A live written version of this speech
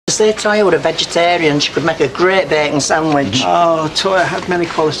say Toya were a vegetarian, she could make a great bacon sandwich. Oh, Toya had many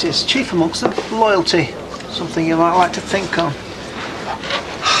qualities. Chief amongst them, loyalty. Something you might like to think on.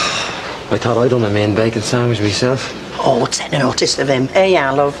 I thought I'd done a main bacon sandwich myself. Oh, take notice of him. Here you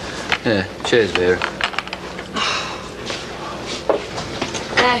are, love. Yeah, cheers, Vera.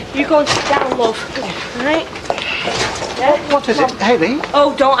 You go and sit down, love. Right? Yeah. What is it, Hayley?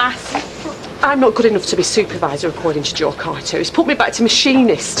 Oh, don't ask. I'm not good enough to be supervisor, according to Joe Carter. He's put me back to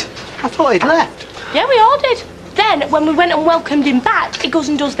machinist. I thought he'd left. Yeah, we all did. Then, when we went and welcomed him back, he goes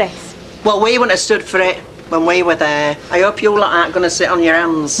and does this. Well, we wouldn't have stood for it when we were there. I hope you lot aren't going to sit on your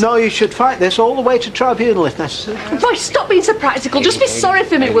hands. No, you should fight this all the way to tribunal if necessary. Roy, stop being so practical. Just be sorry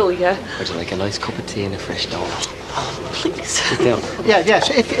for me, will you? Would you like a nice cup of tea and a fresh donut? Oh, please. Sit down. Yeah, yes,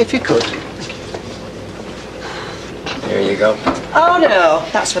 if you could. There you go. Oh, no,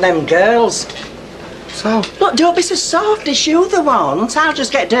 that's for them girls. So? Look, don't be so soft. It's you the ones. I'll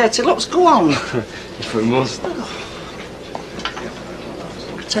just get dirty looks. Go on. If we must. I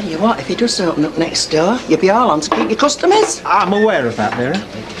tell you what, if he does open up next door, you'll be all on to keep your customers. I'm aware of that, Vera.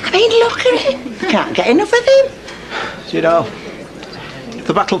 I mean, look at him. You can't get enough of him. You know,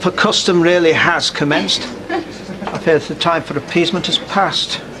 the battle for custom really has commenced. I fear the time for appeasement has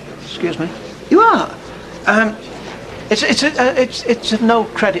passed. Excuse me. You are? It's of no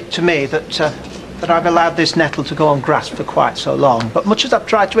credit to me that I've allowed this nettle to go ungrasped for quite so long. But much as I've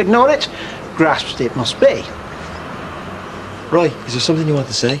tried to ignore it, grasped it must be. Right, is there something you want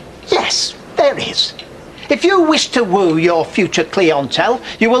to say? Yes, there is. If you wish to woo your future clientele,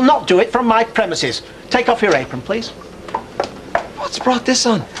 you will not do it from my premises. Take off your apron, please. What's brought this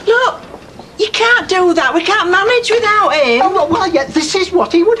on? Look, you can't do that. We can't manage without him. Oh, well, yeah, this is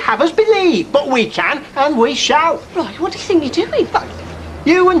what he would have us believe. But we can, and we shall. Roy, what do you think you're doing?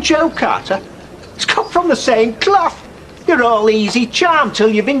 You and Joe Carter, it's come from the same cloth. You're all easy charm till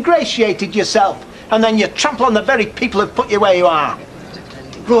you've ingratiated yourself. And then you trample on the very people who've put you where you are.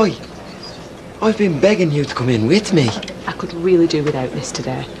 Roy, I've been begging you to come in with me. I could really do without this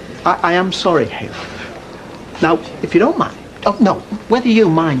today. I am sorry, Hayley. Now, if you don't mind, oh, no, whether you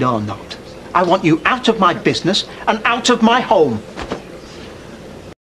mind or not, I want you out of my business and out of my home.